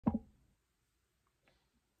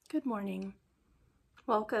Good morning.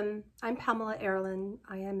 Welcome. I'm Pamela Aaralyn.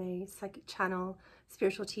 I am a psychic channel,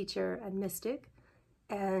 spiritual teacher, and mystic.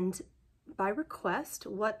 And by request,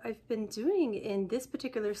 what I've been doing in this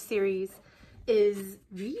particular series is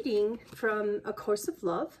reading from A Course of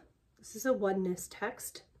Love. This is a oneness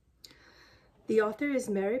text. The author is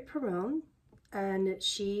I'm Pamela Aaralyn, and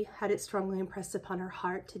she had it strongly impressed upon her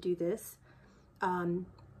heart to do this. And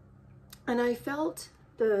I felt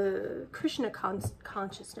the Krishna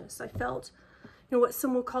consciousness. I felt, what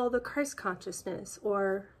some will call the Christ consciousness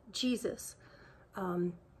or Jesus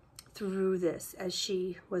through this as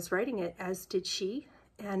she was writing it, as did she.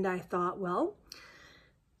 And I thought, well,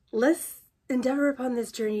 let's endeavor upon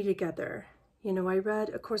this journey together. I read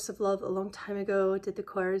A Course of Love a long time ago, did the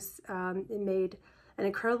course. It made an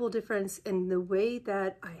incredible difference in the way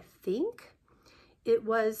that I think. It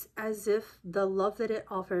was as if the love that it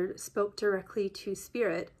offered spoke directly to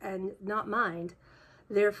spirit and not mind.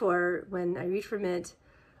 Therefore, when I read from it,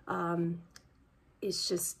 it's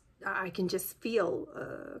just, I can just feel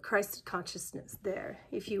Christ consciousness there,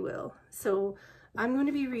 if you will. So I'm going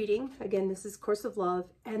to be reading, again, this is Course of Love,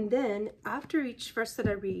 and then after each verse that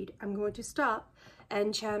I read, I'm going to stop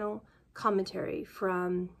and channel commentary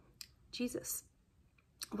from Jesus,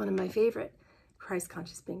 one of my favorite Christ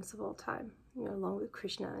conscious beings of all time. Along with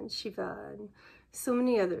Krishna and Shiva and so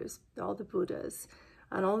many others, all the Buddhas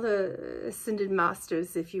and all the ascended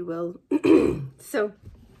masters, if you will. So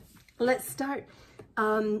let's start.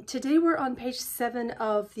 Today we're on page 7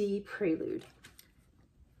 of the prelude.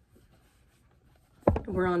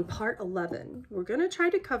 We're on part 11. We're going to try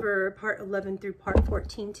to cover part 11 through part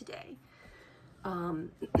 14 today.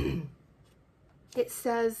 It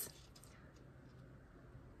says,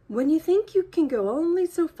 when you think you can go only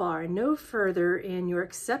so far and no further in your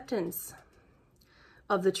acceptance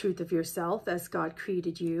of the truth of yourself as God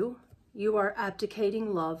created you, you are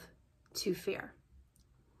abdicating love to fear.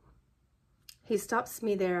 He stops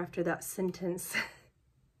me there after that sentence.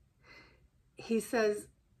 He says,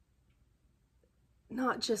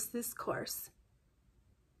 not just this course,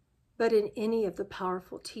 but in any of the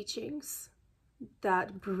powerful teachings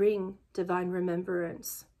that bring divine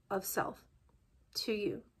remembrance of self to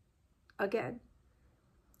you. Again,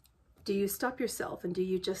 do you stop yourself and do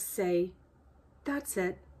you just say, that's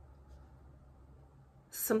it?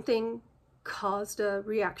 Something caused a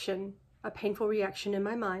reaction, a painful reaction in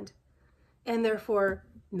my mind, and therefore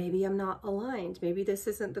maybe I'm not aligned. Maybe this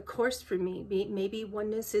isn't the course for me. Maybe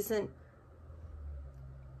oneness isn't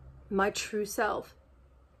my true self.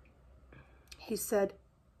 He said,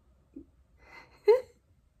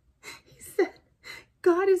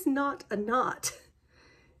 God is not a knot.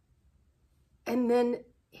 And then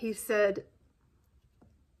he said,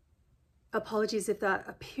 apologies if that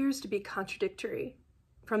appears to be contradictory.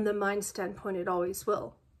 From the mind standpoint, it always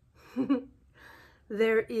will.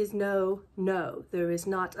 There is no, there is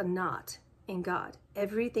not a not in God.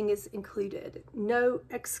 Everything is included, no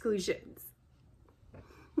exclusions.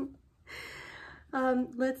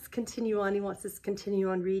 Let's continue on. He wants us to continue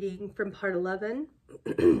on reading from part 11.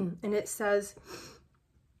 And it says,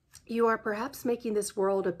 you are perhaps making this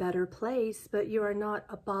world a better place, but you are not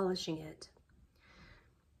abolishing it.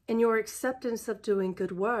 In your acceptance of doing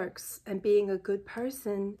good works and being a good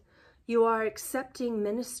person, you are accepting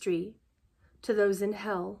ministry to those in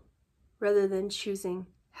hell rather than choosing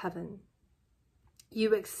heaven.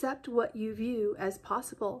 You accept what you view as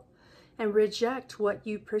possible and reject what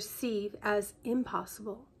you perceive as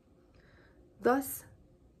impossible. Thus,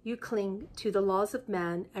 you cling to the laws of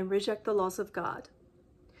man and reject the laws of God.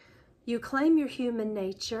 You claim your human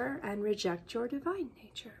nature and reject your divine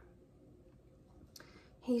nature.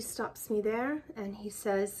 He stops me there and he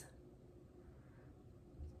says,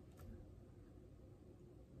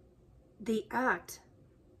 the act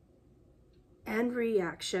and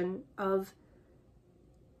reaction of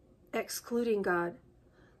excluding God,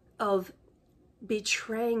 of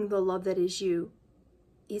betraying the love that is you,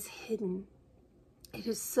 is hidden. It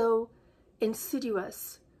is so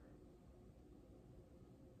insidious.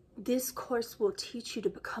 This course will teach you to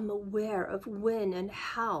become aware of when and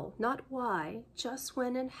how, not why, just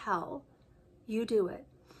when and how you do it.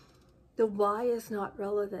 The why is not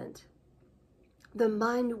relevant. The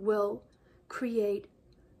mind will create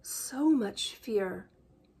so much fear.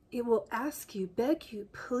 It will ask you, beg you,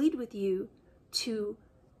 plead with you to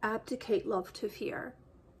abdicate love to fear.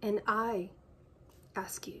 And I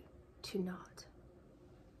ask you to not.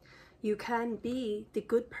 You can be the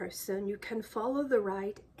good person, you can follow the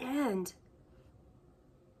right, and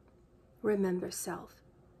remember self.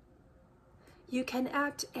 You can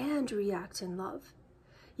act and react in love.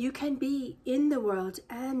 You can be in the world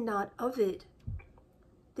and not of it.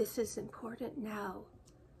 This is important now.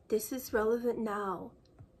 This is relevant now.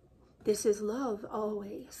 This is love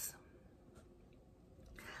always.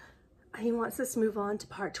 He wants us to move on to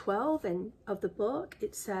part 12 of the book.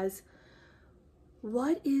 It says,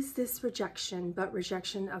 what is this rejection but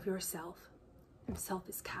rejection of yourself? And self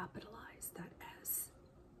is capitalized, that S.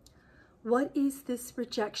 What is this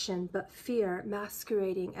rejection but fear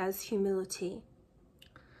masquerading as humility?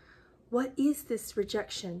 What is this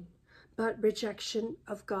rejection but rejection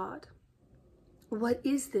of God? What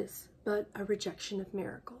is this but a rejection of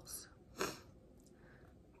miracles?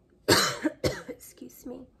 Excuse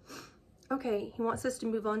me. Okay, he wants us to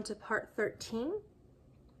move on to part 13,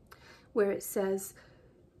 where it says,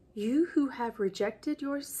 you who have rejected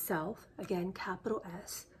yourself, again, capital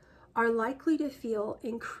S, are likely to feel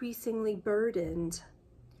increasingly burdened.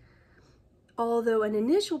 Although an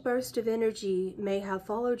initial burst of energy may have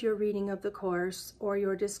followed your reading of the Course or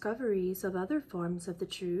your discoveries of other forms of the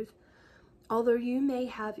truth, although you may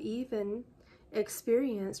have even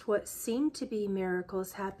experienced what seemed to be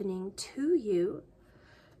miracles happening to you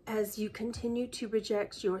as you continue to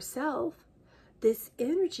reject yourself, this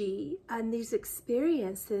energy and these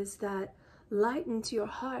experiences that lightened your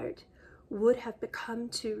heart would have begun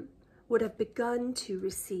to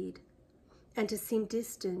recede and to seem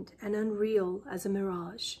distant and unreal as a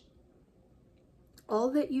mirage. All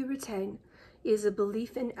that you retain is a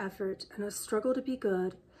belief in effort and a struggle to be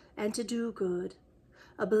good and to do good,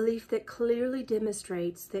 a belief that clearly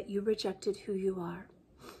demonstrates that you rejected who you are.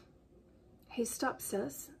 He stops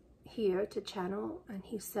us here to channel and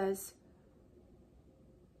he says,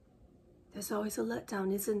 there's always a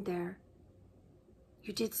letdown, isn't there?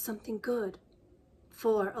 You did something good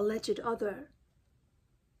for alleged other.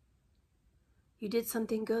 You did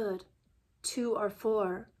something good to or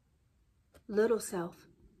for little self,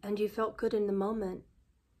 and you felt good in the moment.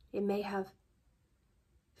 It may have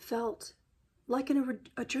felt like an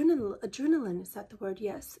adrenaline, is that the word?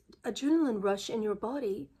 Yes, adrenaline rush in your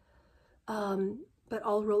body. But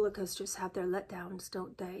all roller coasters have their letdowns,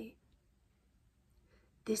 don't they?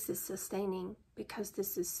 This is sustaining because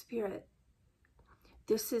this is spirit.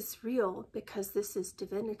 This is real because this is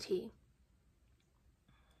divinity.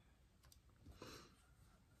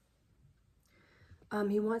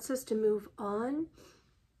 He wants us to move on,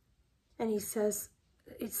 and he says,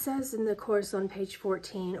 it says in the Course on page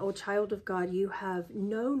 14, O child of God, you have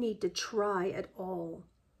no need to try at all.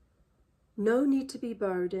 No need to be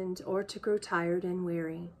burdened or to grow tired and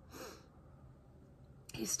weary.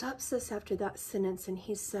 He stops us after that sentence and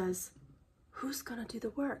he says, who's going to do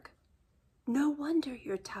the work? No wonder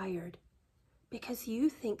you're tired, because you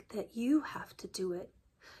think that you have to do it.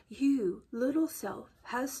 You, little self,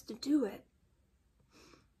 has to do it.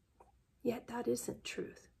 Yet that isn't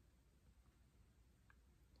truth.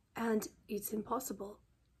 And it's impossible.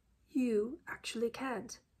 You actually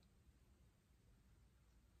can't.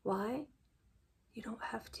 Why? You don't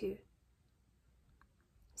have to.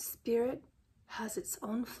 Spirit has its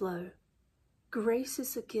own flow. Grace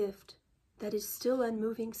is a gift that is still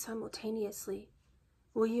unmoving simultaneously.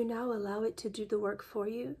 Will you now allow it to do the work for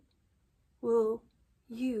you? Will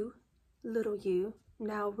you, little you,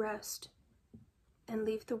 now rest and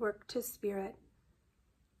leave the work to Spirit?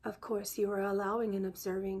 Of course, you are allowing and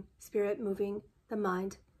observing Spirit moving the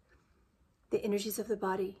mind, the energies of the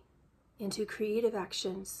body, into creative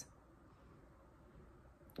actions.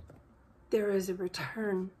 There is a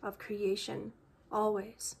return of creation,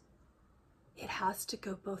 always. It has to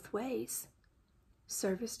go both ways.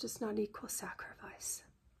 Service does not equal sacrifice.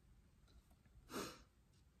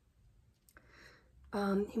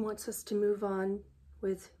 He wants us to move on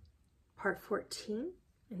with part 14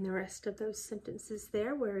 and the rest of those sentences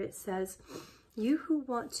there, where it says, you who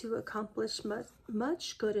want to accomplish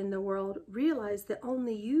much good in the world realize that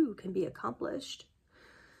only you can be accomplished.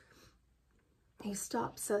 He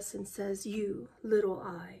stops us and says, you, little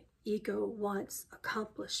I, ego wants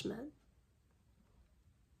accomplishment.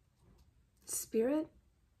 Spirit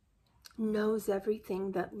knows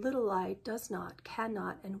everything that little I does not,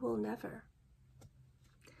 cannot, and will never.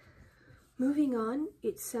 Moving on,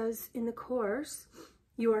 it says in the Course,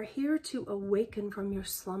 you are here to awaken from your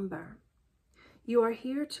slumber. You are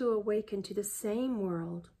here to awaken to the same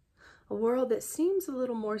world, a world that seems a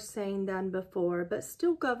little more sane than before, but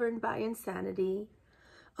still governed by insanity,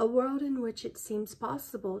 a world in which it seems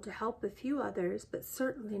possible to help a few others, but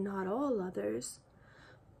certainly not all others,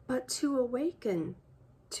 but to awaken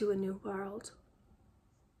to a new world.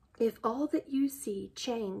 If all that you see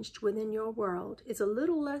changed within your world is a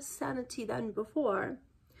little less sanity than before,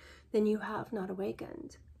 then you have not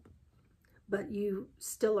awakened, but you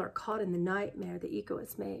still are caught in the nightmare the ego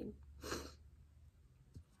has made.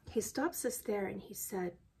 he stops us there and he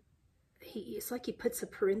said, it's like he puts a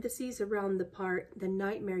parentheses around the part, the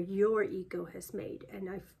nightmare your ego has made.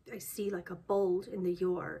 And I see like a bold in the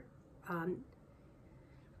your.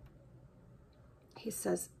 He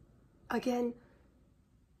says, again,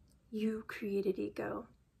 you created ego.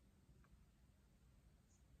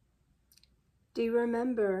 Do you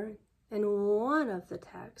remember in one of the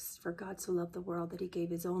texts, for God so loved the world that he gave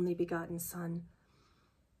his only begotten Son?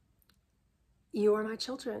 You are my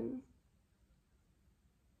children.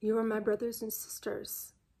 You are my brothers and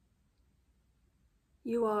sisters.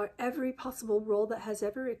 You are every possible role that has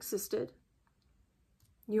ever existed.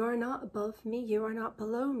 You are not above me. You are not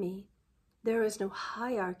below me. There is no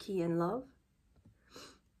hierarchy in love.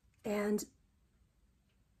 And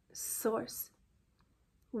Source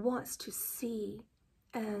wants to see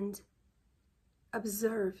and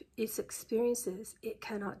observe its experiences. It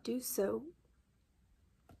cannot do so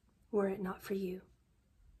were it not for you.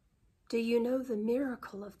 Do you know the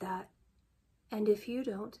miracle of that? And if you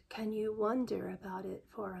don't, can you wonder about it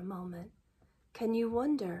for a moment? Can you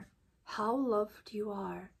wonder how loved you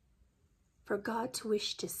are for God to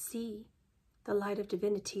wish to see the light of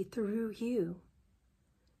divinity through you?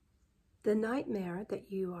 The nightmare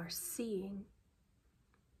that you are seeing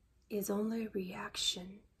is only a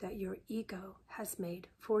reaction that your ego has made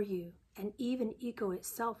for you. And even ego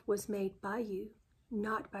itself was made by you,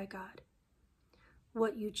 not by God.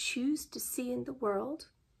 What you choose to see in the world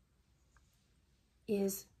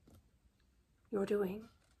is your doing.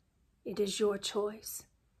 It is your choice.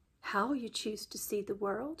 How you choose to see the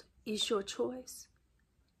world is your choice.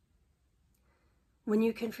 When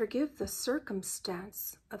you can forgive the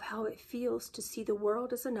circumstance of how it feels to see the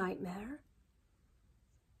world as a nightmare,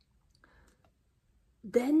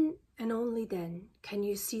 then and only then can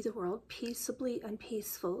you see the world peaceably and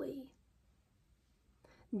peacefully.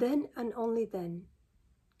 Then and only then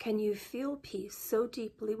can you feel peace so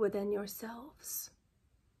deeply within yourselves.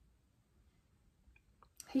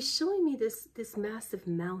 He's showing me this massive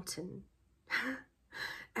mountain.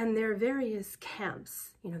 And there are various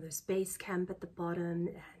camps. You know, there's base camp at the bottom and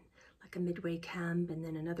like a midway camp and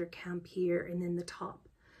then another camp here and then the top.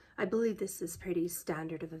 I believe this is pretty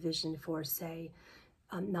standard of a vision for, say,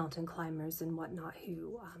 mountain climbers and whatnot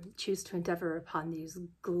who choose to endeavor upon these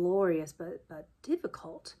glorious but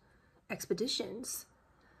difficult expeditions.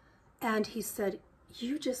 And he said,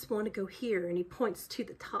 you just want to go here. And he points to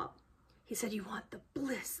the top. He said, you want the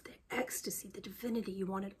bliss, the ecstasy, the divinity. You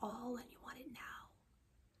want it all and you want it now.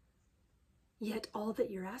 Yet all that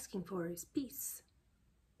you're asking for is peace.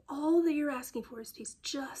 All that you're asking for is peace.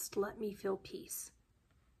 Just let me feel peace.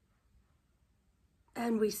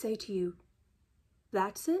 And we say to you,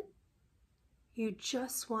 that's it? You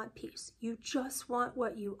just want peace. You just want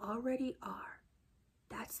what you already are.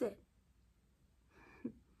 That's it.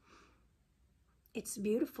 It's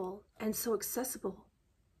beautiful and so accessible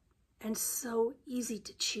and so easy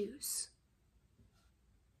to choose.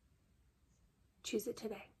 Choose it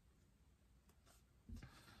today.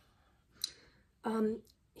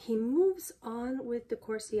 He moves on with the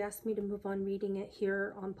course. He asked me to move on reading it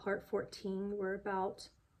here on part 14. We're about,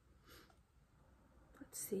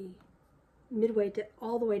 let's see, midway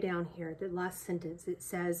all the way down here, the last sentence. It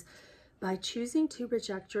says, by choosing to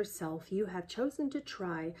reject yourself, you have chosen to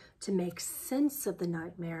try to make sense of the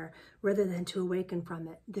nightmare rather than to awaken from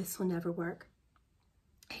it. This will never work.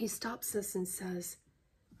 He stops us and says,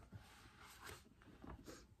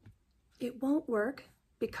 it won't work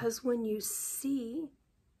because when you see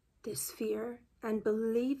this fear and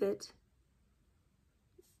believe it,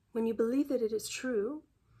 when you believe that it is true,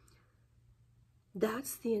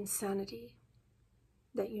 that's the insanity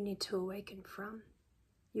that you need to awaken from.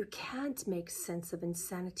 You can't make sense of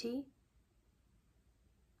insanity.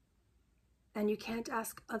 And you can't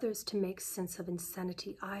ask others to make sense of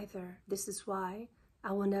insanity either. This is why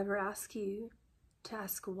I will never ask you to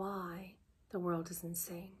ask why the world is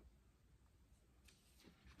insane.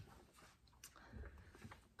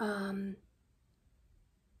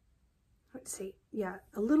 Let's see. Yeah,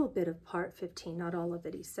 a little bit of part 15, not all of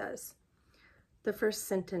it, he says. The first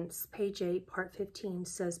sentence, page 8, part 15,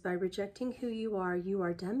 says, by rejecting who you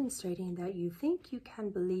are demonstrating that you think you can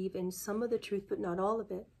believe in some of the truth, but not all of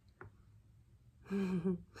it.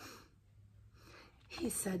 He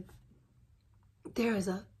said, there is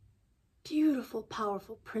a beautiful,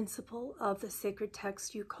 powerful principle of the sacred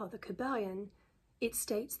text you call the Kabbalion. It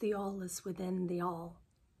states the all is within the all.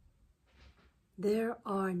 There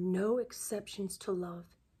are no exceptions to love.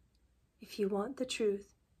 If you want the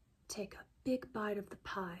truth, take a big bite of the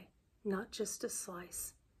pie, not just a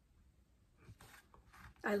slice.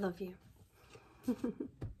 I love you.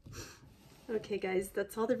 Okay guys,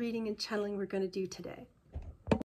 that's all the reading and channeling we're going to do today.